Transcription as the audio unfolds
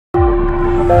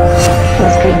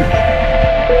That's good.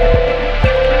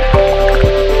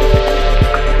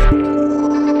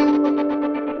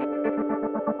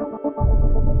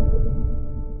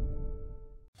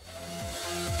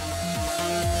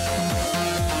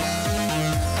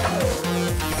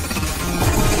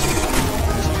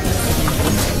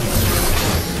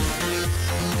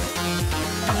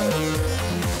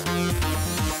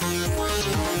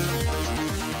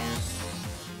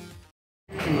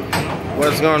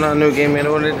 What's going on, New Game in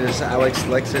Order? This is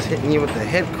Alexlexus hitting you with the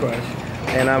head crush,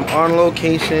 and I'm on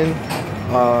location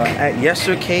at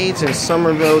Yestercades in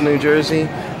Somerville, New Jersey.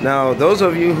 Now, those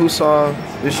of you who saw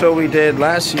the show we did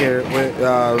last year with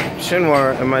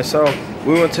Shinwar and myself,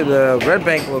 we went to the Red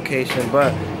Bank location,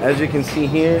 but as you can see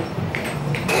here,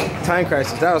 Time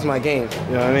Crisis, that was my game,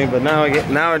 you know what I mean? But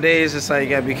nowadays, it's like you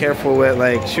gotta be careful with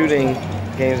like shooting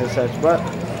games and such. But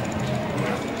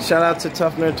shout out to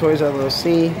Tough Nerd Toys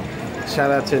LLC.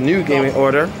 Shout out to New Gaming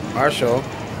Order, our show,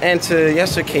 and to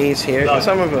Yestercades here in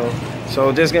Somerville.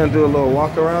 So just gonna do a little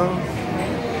walk around.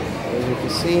 As you can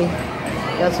see,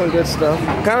 got some good stuff.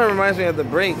 Kind of reminds me of the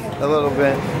break a little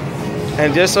bit.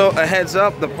 And just so a heads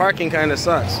up, the parking kind of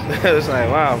sucks. It's like,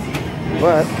 wow.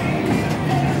 But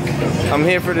I'm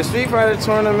here for the Street Fighter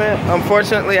tournament.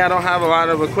 Unfortunately, I don't have a lot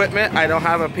of equipment. I don't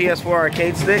have a PS4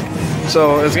 arcade stick.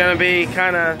 So it's gonna be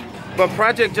kind of, but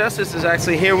Project Justice is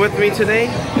actually here with me today.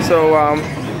 So,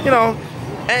 you know,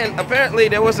 and apparently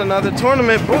there was another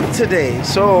tournament booked today.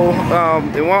 So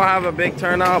it won't have a big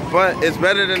turnout, but it's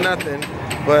better than nothing.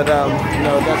 But, you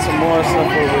know, got some more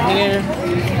stuff over here.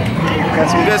 Got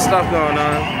some good stuff going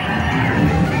on.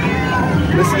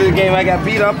 This is the game I got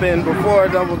beat up in before,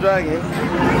 Double Dragon.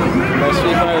 Got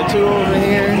Street Fighter 2 over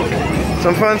here.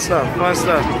 Some fun stuff, fun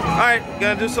stuff. Alright,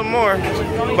 gonna do some more.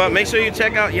 But make sure you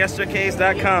check out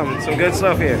yestercades.com. Some good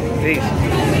stuff here. Peace.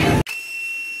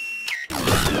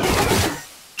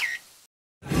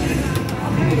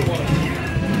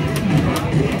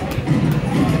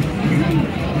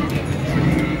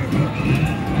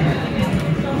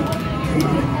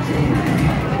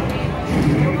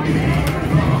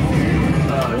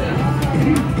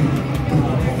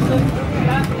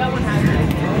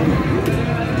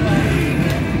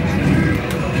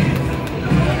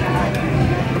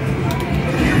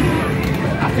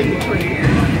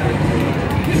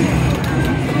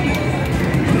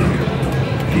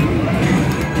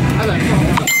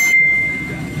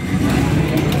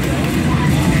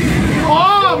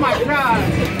 Oh my God!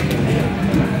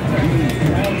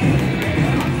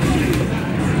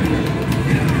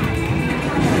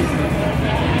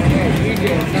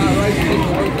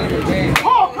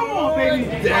 Oh, come on, baby!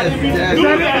 Dad, Is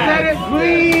that it?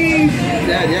 Please!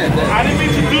 Dad, yeah, Dad. I didn't mean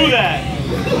to do that.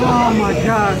 Oh my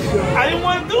gosh! I didn't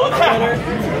want to do that.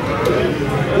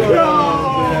 No!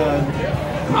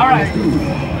 All right.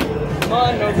 Come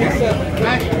on, no, what's up?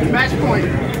 Match point.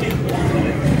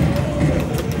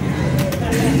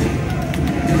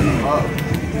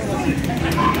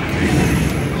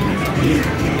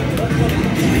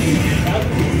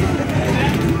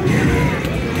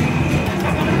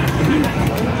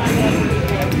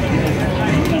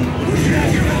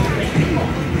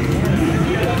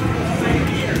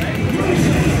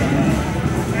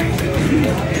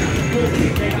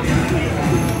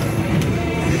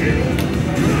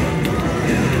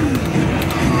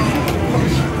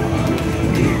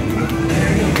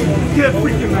 Good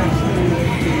freaking match.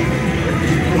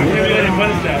 I can't believe I didn't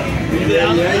punish that.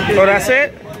 Oh, that's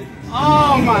it?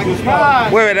 Oh my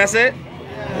God! Wait, that's it?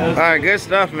 Alright, good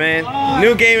stuff, man.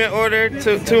 New Game in Order,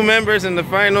 two members in the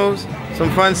finals. Some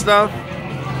fun stuff.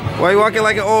 Why are you walking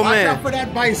like an old Watch man? out for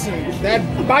that bison. That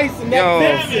bison,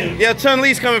 that bison. Yo,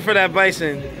 Chun-Li's coming for that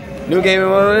bison. New Game in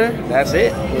Order, that's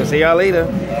it. We'll see y'all later.